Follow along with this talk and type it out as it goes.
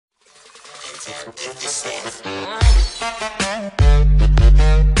Hey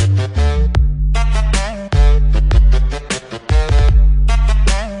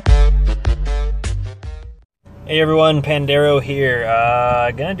everyone, Pandero here.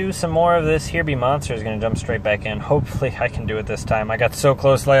 Gonna do some more of this Here Be Monsters. Gonna jump straight back in. Hopefully I can do it this time. I got so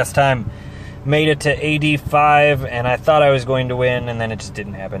close last time. Made it to AD 5 and I thought I was going to win and then it just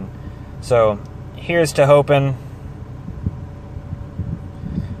didn't happen. So here's to hoping.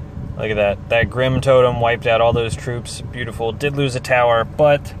 Look at that. That Grim Totem wiped out all those troops. Beautiful. Did lose a tower,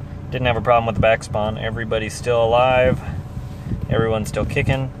 but didn't have a problem with the back spawn. Everybody's still alive. Everyone's still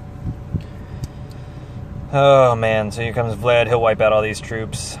kicking. Oh man, so here comes Vlad. He'll wipe out all these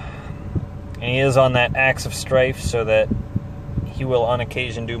troops. And he is on that Axe of Strife, so that he will on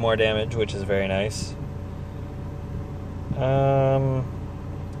occasion do more damage, which is very nice.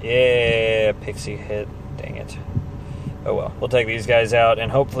 Yeah, Pixie hit. Dang it. Oh well, we'll take these guys out,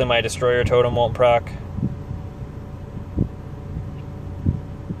 and hopefully my Destroyer Totem won't proc.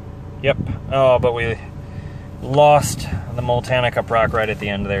 Yep. Oh, but we lost the Moltanica proc right at the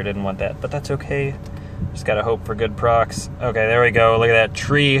end there. Didn't want that, but that's okay. Just gotta hope for good procs. Okay, there we go. Look at that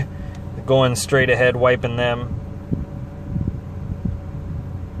tree going straight ahead, wiping them.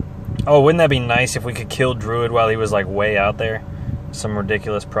 Oh, wouldn't that be nice if we could kill Druid while he was like way out there? Some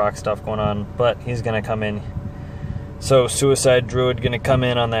ridiculous proc stuff going on, but he's gonna come in. So Suicide Druid gonna come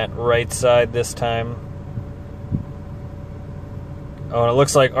in on that right side this time. Oh, and it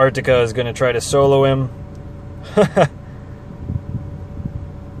looks like Arctica is gonna try to solo him.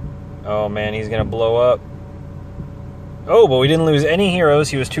 Oh man, he's gonna blow up. Oh, but we didn't lose any heroes.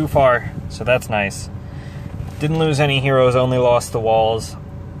 He was too far, so that's nice. Didn't lose any heroes, only lost the walls.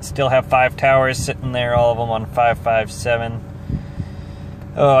 Still have 5 towers sitting there, all of them on 557.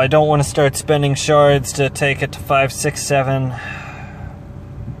 Oh, I don't want to start spending shards to take it to 567.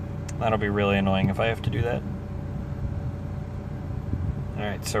 That'll be really annoying if I have to do that.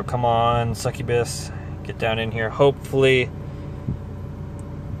 Alright, so come on, Succubus. Get down in here. Hopefully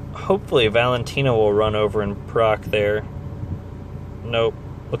Valentina will run over and proc there. Nope.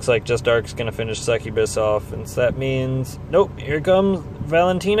 Looks like just Dark's gonna finish Succubus off, and so that means... Nope, here comes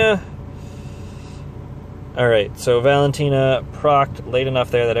Valentina. Alright, so Valentina procced late enough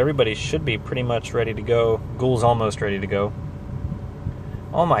there that everybody should be pretty much ready to go. Ghoul's almost ready to go.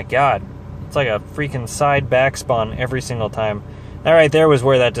 Oh my god. It's like a freaking side back spawn every single time. That right there was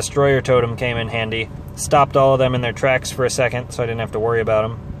where that Destroyer Totem came in handy. Stopped all of them in their tracks for a second, so I didn't have to worry about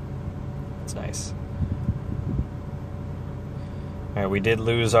them. That's nice. Alright, we did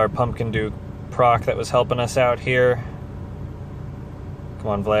lose our Pumpkin Duke proc that was helping us out here. Come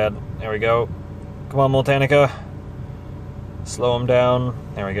on, Vlad. There we go. Come on, Moltanica. Slow him down.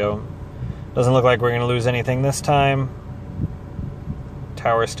 There we go. Doesn't look like we're going to lose anything this time.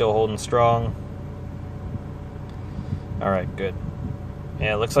 Tower's still holding strong. Alright, good.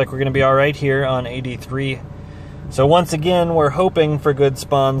 Yeah, it looks like we're going to be alright here on AD3. So once again, we're hoping for good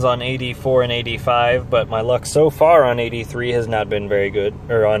spawns on AD4 and AD5, but my luck so far on AD3 has not been very good,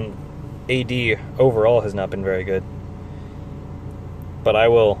 or on AD overall has not been very good. But I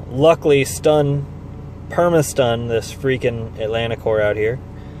will luckily perma-stun this freaking Atlanticor out here,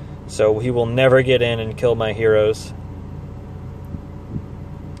 so he will never get in and kill my heroes.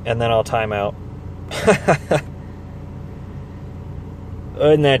 And then I'll time out.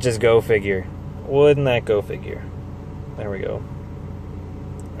 Wouldn't that just go figure? Wouldn't that go figure? There we go.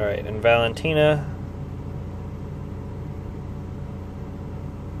 Alright, and Valentina.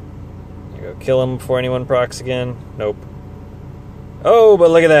 There you go. Kill him before anyone procs again. Nope. Oh, but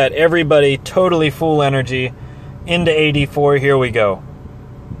look at that. Everybody totally full energy into AD4. Here we go.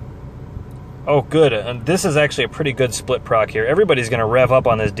 Oh, good. And this is actually a pretty good split proc here. Everybody's going to rev up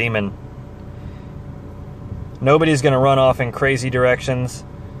on this demon. Nobody's going to run off in crazy directions.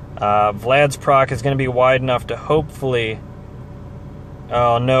 Vlad's proc is going to be wide enough to hopefully...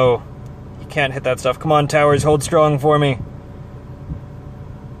 Oh, no. You can't hit that stuff. Come on, towers. Hold strong for me.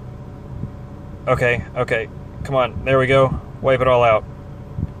 Okay, okay. Come on. There we go. Wipe it all out.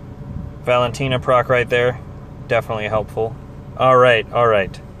 Valentina proc right there. Definitely helpful. Alright,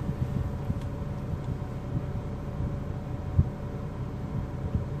 alright.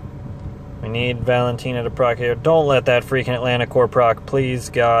 We need Valentina to proc here. Don't let that freaking Atlanticor proc, please,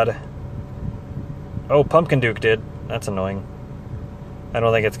 God. Oh, Pumpkin Duke did. That's annoying. I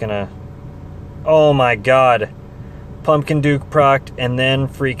don't think it's gonna... Oh my god. Pumpkin Duke procced and then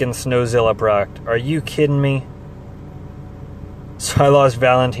freaking Snowzilla procced. Are you kidding me? So I lost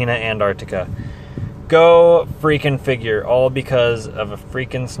Valentina and Arctica. Go freaking figure. All because of a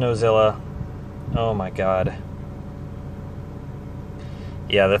freaking Snowzilla. Oh my god.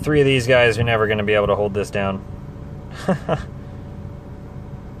 Yeah, the three of these guys are never going to be able to hold this down.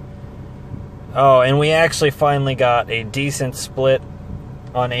 Oh, and we actually finally got a decent split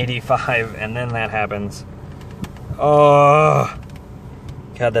on 85, and then that happens. Oh,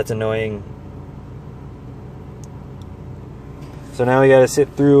 God, that's annoying. So now we gotta sit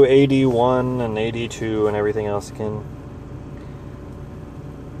through 81 and 82 and everything else again.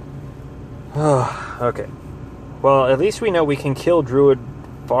 Oh, okay. Well, at least we know we can kill Druid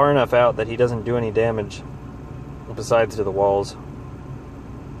far enough out that he doesn't do any damage, besides to the walls.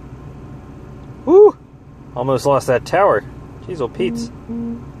 Woo! Almost lost that tower. Jeez, old Pete's.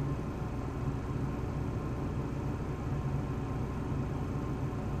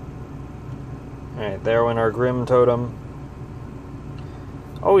 Alright, there went our Grim Totem.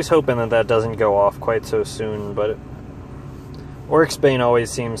 Always hoping that that doesn't go off quite so soon, but Orcsbane always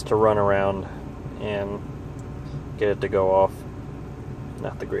seems to run around and get it to go off.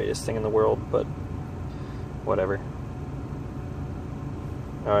 Not the greatest thing in the world, but whatever.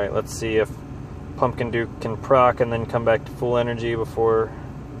 Alright, let's see if Pumpkin Duke can proc and then come back to full energy before...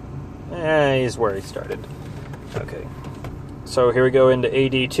 he's where he started. Okay. So here we go into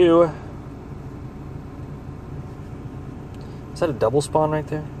AD2. Is that a double spawn right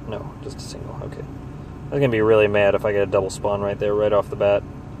there? No, just a single. Okay. I was going to be really mad if I get a double spawn right there, right off the bat.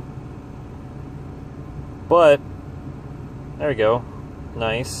 But, there we go.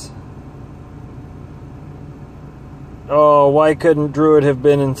 Nice. Oh, why couldn't Druid have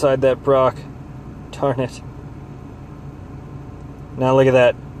been inside that proc? Darn it. Now look at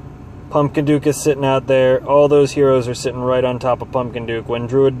that. Pumpkin Duke is sitting out there. All those heroes are sitting right on top of Pumpkin Duke. When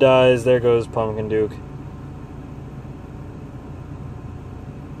Druid dies, there goes Pumpkin Duke.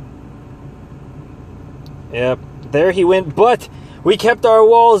 Yep, there he went, but we kept our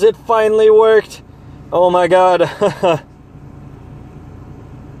walls. It finally worked. Oh my God.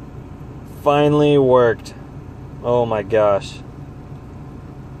 Finally worked. Oh my gosh.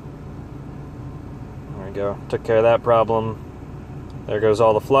 There we go. Took care of that problem. There goes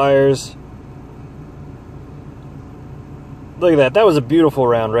all the flyers. Look at that. That was a beautiful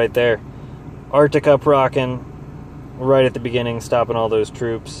round right there. Arctica procking right at the beginning, stopping all those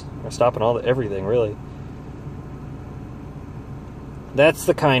troops. Or stopping everything, really. That's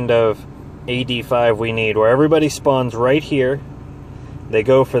the kind of AD5 we need, where everybody spawns right here. They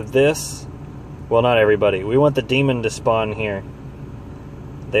go for this. Well, not everybody. We want the demon to spawn here.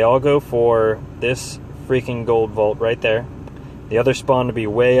 They all go for this freaking gold vault right there. The other spawn to be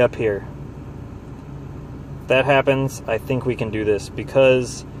way up here. If that happens, I think we can do this,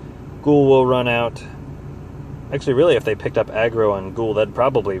 because Ghoul will run out. Actually, really, if they picked up aggro on Ghoul, that'd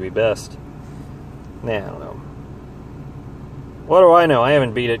probably be best. Nah, I don't know. What do I know? I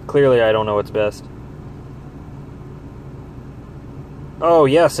haven't beat it. Clearly, I don't know what's best. Oh,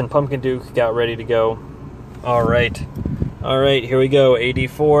 yes, and Pumpkin Duke got ready to go. Alright. Alright, here we go.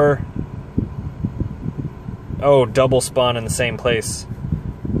 84. Oh, double spawn in the same place.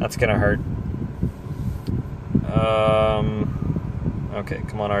 That's gonna hurt. Okay,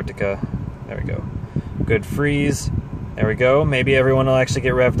 come on, Arctica. There we go. Good freeze. There we go. Maybe everyone will actually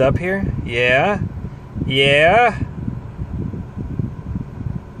get revved up here. Yeah. Yeah.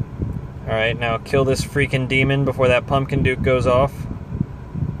 Alright, now kill this freaking demon before that Pumpkin Duke goes off.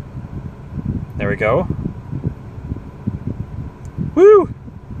 There we go. Woo!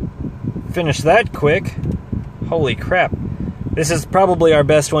 Finish that quick. Holy crap. This is probably our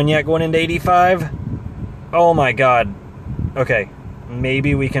best one yet, going into 85. Oh my God. Okay,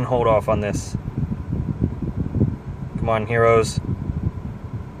 maybe we can hold off on this. Come on, heroes.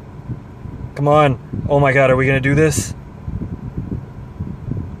 Come on. Oh my God, are we gonna do this?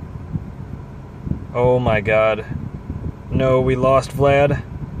 Oh my God. No, we lost Vlad.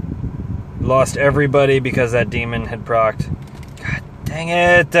 We lost everybody because that demon had procced. God dang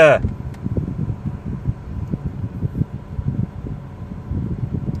it!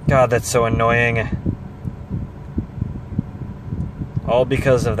 God, that's so annoying. All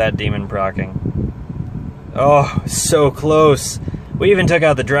because of that demon proccing. Oh, so close. We even took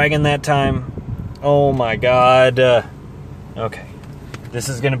out the dragon that time. Oh my God. Okay. This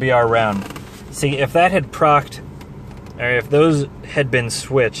is gonna be our round. See, if that had procced, or if those had been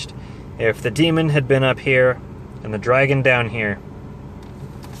switched, if the demon had been up here and the dragon down here,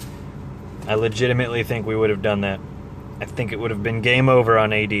 I legitimately think we would have done that. I think it would have been game over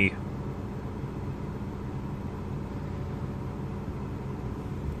on AD.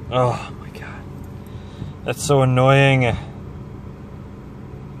 Oh my God. That's so annoying.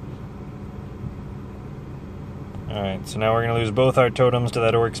 Alright, so now we're going to lose both our totems to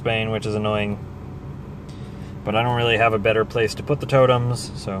that Orcsbane, which is annoying. But I don't really have a better place to put the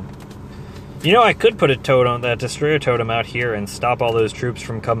totems, so... You know, I could put a totem, that destroyer totem out here and stop all those troops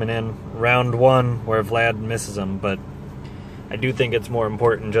from coming in round one where Vlad misses them, but I do think it's more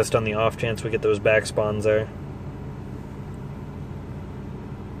important just on the off chance we get those back spawns there.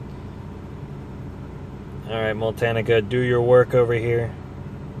 Alright, Multanica, do your work over here.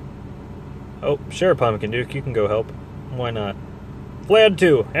 Oh, sure, Pumpkin Duke, you can go help. Why not? Vlad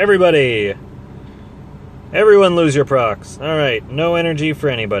 2, everybody! Everyone lose your procs. Alright, no energy for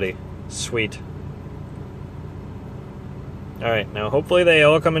anybody. Sweet. Alright, now hopefully they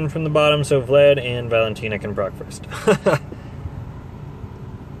all come in from the bottom so Vlad and Valentina can proc first.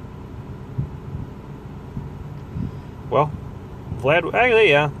 Well, Vlad, actually,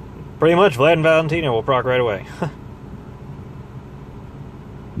 yeah. Pretty much Vlad and Valentina will proc right away.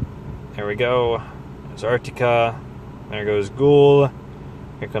 There we go. There's Arctica. There goes Ghoul.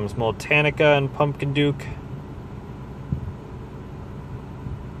 Here comes Multanica and Pumpkin Duke.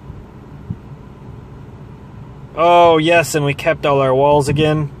 Oh, yes, and we kept all our walls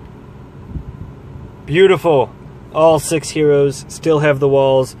again. Beautiful. All 6 heroes still have the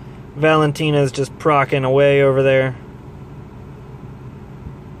walls. Valentina's just procking away over there.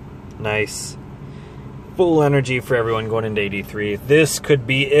 Nice. Full energy for everyone going into 83. This could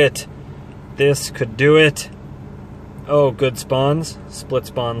be it. This could do it. Oh, good spawns. Split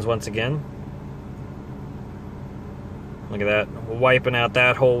spawns once again. Look at that. Wiping out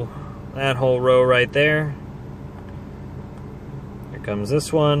that whole row right there. Here comes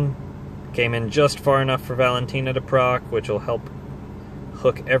this one. Came in just far enough for Valentina to proc, which will help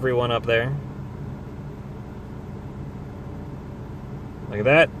hook everyone up there. Look at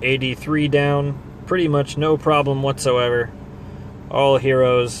that. 83 down. Pretty much no problem whatsoever. All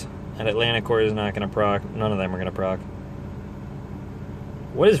heroes. And Atlanticor is not going to proc. None of them are going to proc.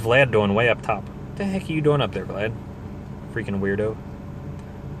 What is Vlad doing way up top? What the heck are you doing up there, Vlad? Freaking weirdo.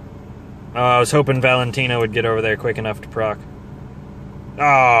 Oh, I was hoping Valentina would get over there quick enough to proc.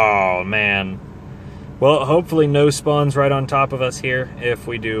 Oh, man. Well, hopefully no spawns right on top of us here. If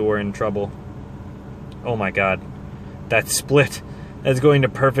we do, we're in trouble. Oh my god. That split. That's going to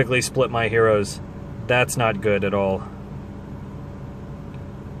perfectly split my heroes. That's not good at all.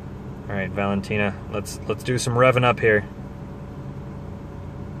 Alright, Valentina, let's do some revving up here.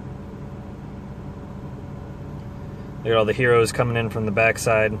 Look at all the heroes coming in from the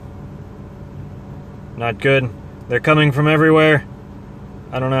backside. Not good. They're coming from everywhere.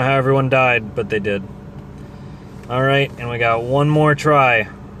 I don't know how everyone died, but they did. Alright, and we got one more try.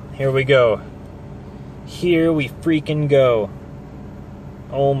 Here we go. Here we freaking go.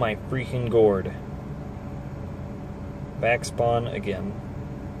 Oh my freaking gourd. Back spawn again.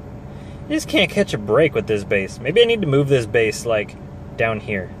 I just can't catch a break with this base. Maybe I need to move this base, like, down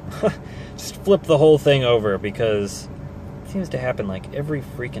here. Just flip the whole thing over, because it seems to happen, like, every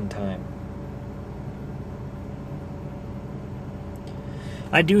freaking time.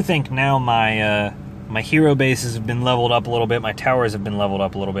 I do think now my my hero bases have been leveled up a little bit. My towers have been leveled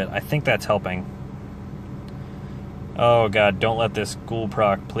up a little bit. I think that's helping. Oh god, don't let this ghoul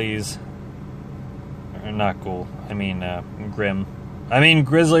proc, please. Or not ghoul. I mean, Grim. I mean,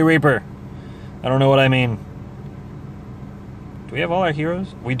 Grizzly Reaper. I don't know what I mean. Do we have all our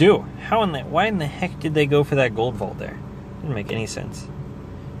heroes? We do. How in the... Why in the heck did they go for that gold vault there? Didn't make any sense.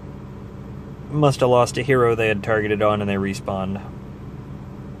 Must have lost a hero they had targeted on and they respawned.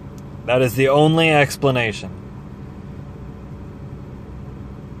 That is the only explanation.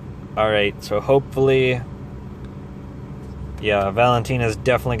 Alright, so hopefully... Yeah, Valentina's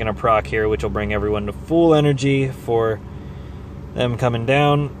definitely going to proc here, which will bring everyone to full energy for them coming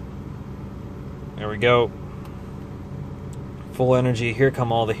down. There we go. Full energy. Here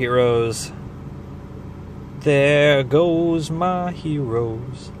come all the heroes. There goes my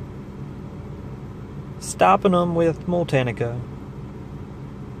heroes. Stopping them with Multanica.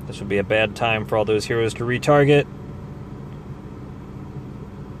 This would be a bad time for all those heroes to retarget.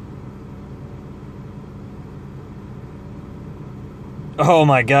 Oh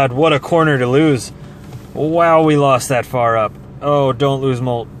my god, what a corner to lose. Wow, we lost that far up. Oh, don't lose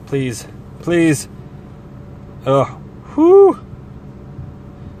Molt. Please. Please. Oh. Whew.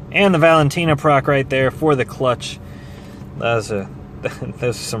 And the Valentina proc right there for the clutch. Those are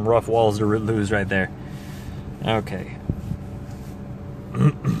some rough walls to lose right there. Okay.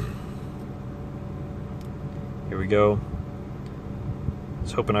 Here we go. I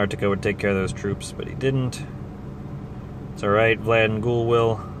was hoping Arctica would take care of those troops, but he didn't. It's alright, Vlad and Ghoul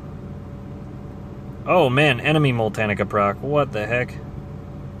will. Oh man, enemy Multanica proc. What the heck?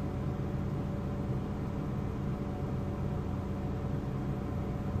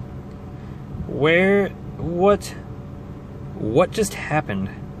 Where What just happened?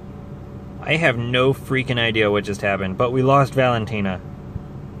 I have no freaking idea what just happened, but we lost Valentina.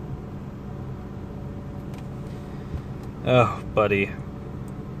 Oh, buddy.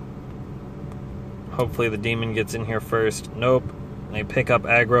 Hopefully the demon gets in here first. Nope. They pick up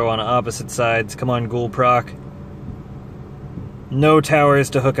aggro on opposite sides. Come on, Ghoul proc. No towers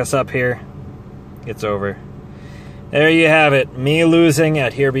to hook us up here. It's over. There you have it. Me losing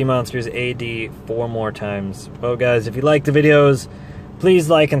at HBM AD 4 more times. Well, guys, if you like the videos, please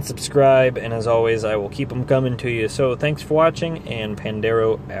like and subscribe. And as always, I will keep them coming to you. So thanks for watching, and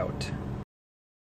Pandero out.